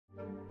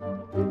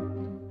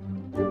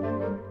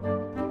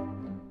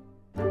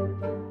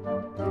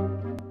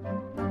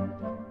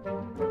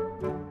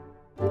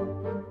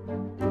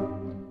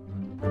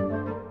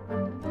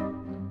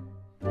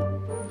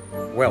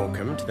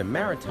Welcome to the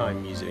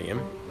Maritime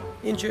Museum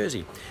in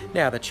Jersey.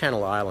 Now, the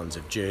Channel Islands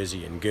of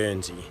Jersey and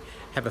Guernsey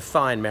have a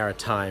fine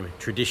maritime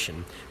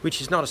tradition,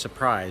 which is not a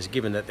surprise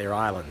given that they're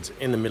islands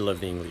in the middle of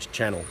the English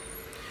Channel.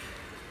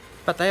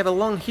 But they have a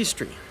long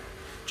history.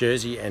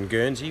 Jersey and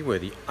Guernsey were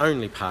the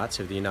only parts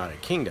of the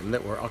United Kingdom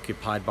that were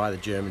occupied by the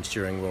Germans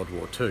during World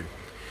War II.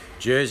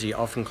 Jersey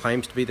often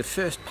claims to be the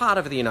first part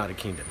of the United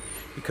Kingdom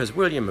because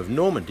William of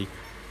Normandy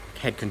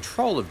had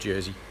control of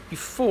Jersey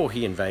before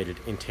he invaded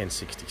in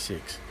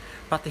 1066.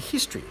 But the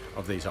history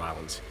of these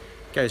islands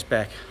goes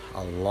back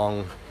a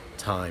long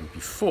time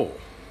before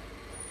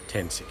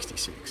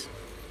 1066.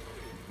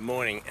 Good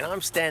morning, and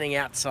I'm standing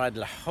outside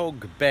La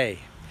Hogue Bay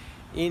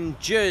in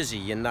Jersey,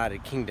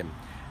 United Kingdom.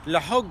 La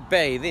Hogue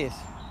Bay, this,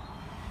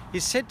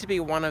 is said to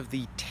be one of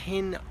the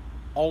 10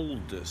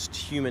 oldest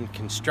human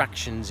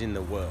constructions in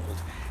the world,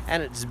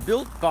 and it's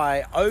built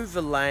by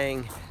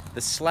overlaying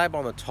the slab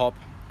on the top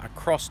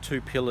across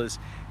two pillars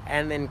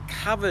and then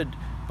covered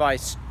by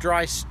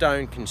dry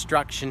stone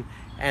construction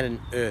and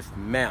an earth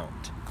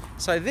mound.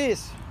 So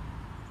this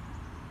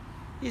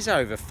is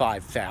over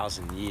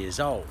 5,000 years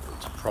old,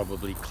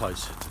 probably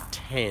closer to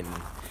 10.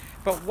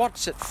 But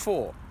what's it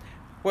for?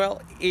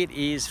 Well, it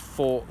is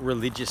for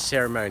religious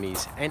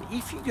ceremonies, and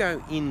if you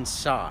go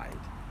inside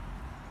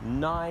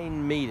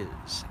 9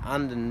 meters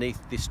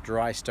underneath this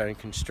dry stone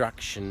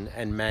construction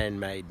and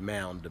man-made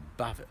mound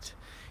above it,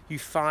 you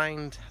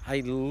find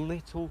a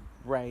little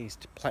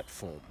raised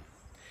platform.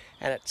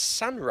 And at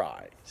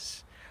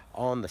sunrise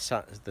on the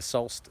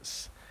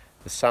solstice,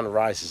 the sun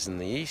rises in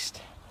the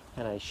east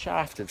and a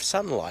shaft of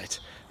sunlight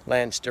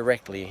lands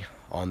directly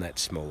on that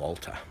small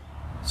altar.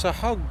 So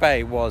Hogue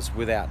Bay was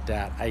without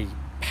doubt a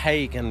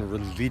pagan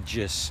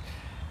religious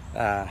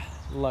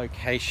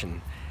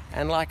location,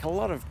 and like a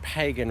lot of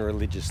pagan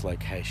religious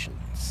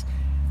locations,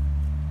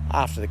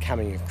 after the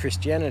coming of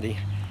Christianity,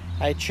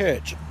 a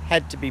church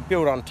had to be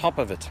built on top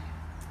of it.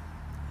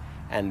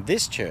 And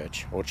this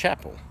church, or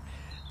chapel,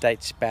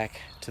 dates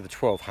back to the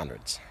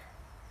 1200s.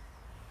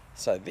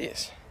 So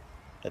this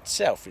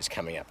itself is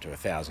coming up to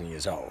 1,000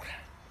 years old.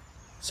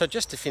 So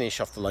just to finish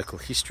off the local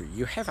history,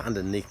 you have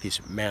underneath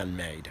this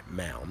man-made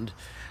mound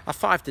a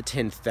 5,000 to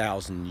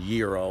 10,000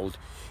 year old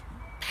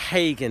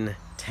pagan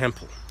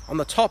temple. On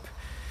the top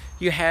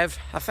you have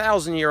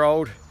 1,000 year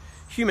old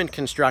human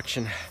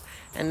construction,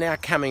 and now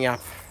coming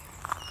up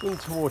in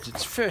towards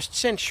its 1st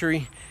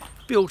century,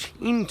 built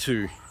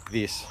into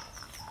this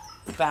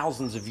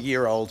thousands of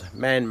year old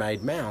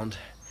man-made mound,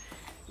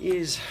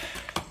 is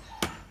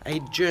a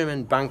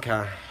German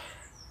bunker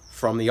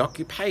from the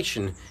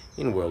occupation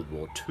in World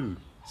War II.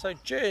 So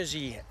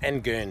Jersey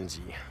and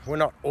Guernsey were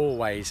not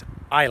always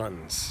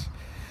islands.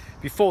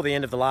 Before the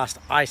end of the last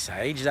ice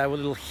age, they were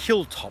little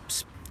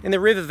hilltops in the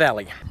river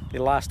valley.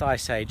 The last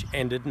ice age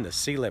ended and the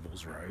sea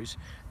levels rose.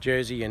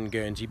 Jersey and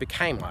Guernsey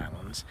became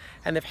islands,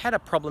 and they've had a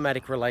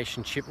problematic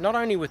relationship not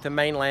only with the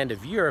mainland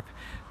of Europe,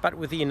 but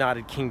with the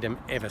United Kingdom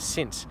ever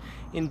since.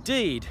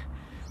 Indeed,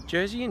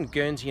 Jersey and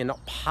Guernsey are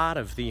not part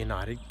of the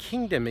United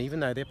Kingdom,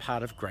 even though they're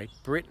part of Great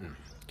Britain.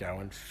 Go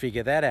and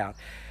figure that out.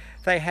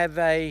 They have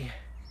a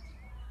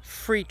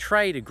free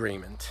trade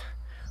agreement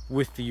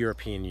with the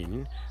European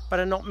Union, but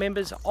are not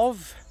members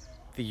of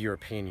the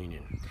European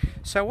Union.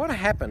 So what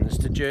happens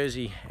to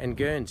Jersey and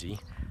Guernsey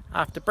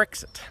after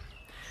Brexit?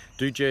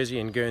 Do Jersey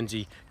and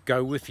Guernsey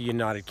go with the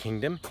United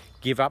Kingdom,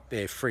 give up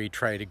their free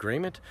trade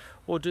agreement,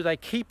 or do they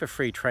keep a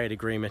free trade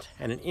agreement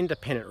and an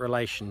independent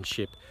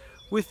relationship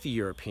with the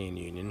European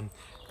Union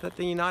that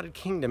the United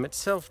Kingdom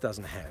itself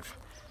doesn't have?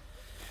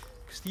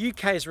 Because the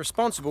UK is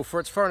responsible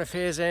for its foreign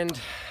affairs and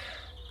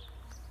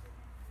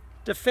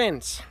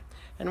defence.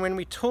 And when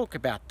we talk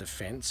about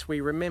defence,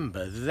 we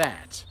remember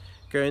that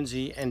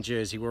Guernsey and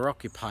Jersey were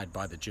occupied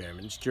by the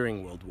Germans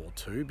during World War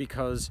II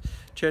because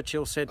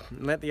Churchill said,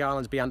 let the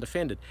islands be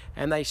undefended.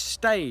 And they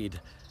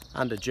stayed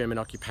under German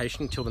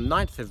occupation until the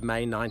 9th of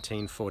May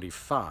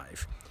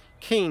 1945.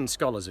 Keen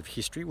scholars of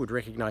history would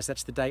recognise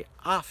that's the day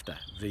after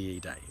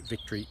VE Day,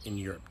 Victory in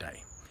Europe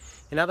Day.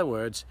 In other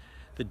words,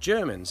 the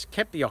Germans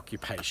kept the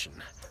occupation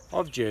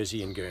of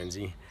Jersey and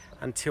Guernsey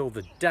until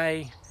the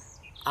day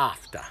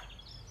after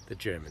the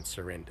Germans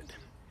surrendered.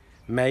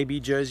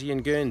 Maybe Jersey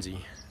and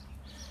Guernsey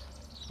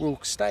will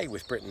stay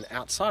with Britain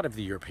outside of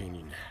the European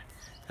Union.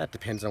 That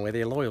depends on where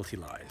their loyalty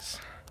lies.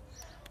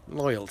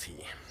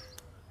 Loyalty.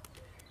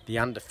 The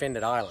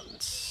undefended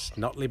islands,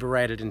 not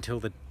liberated until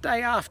the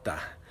day after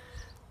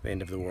the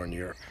end of the war in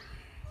Europe.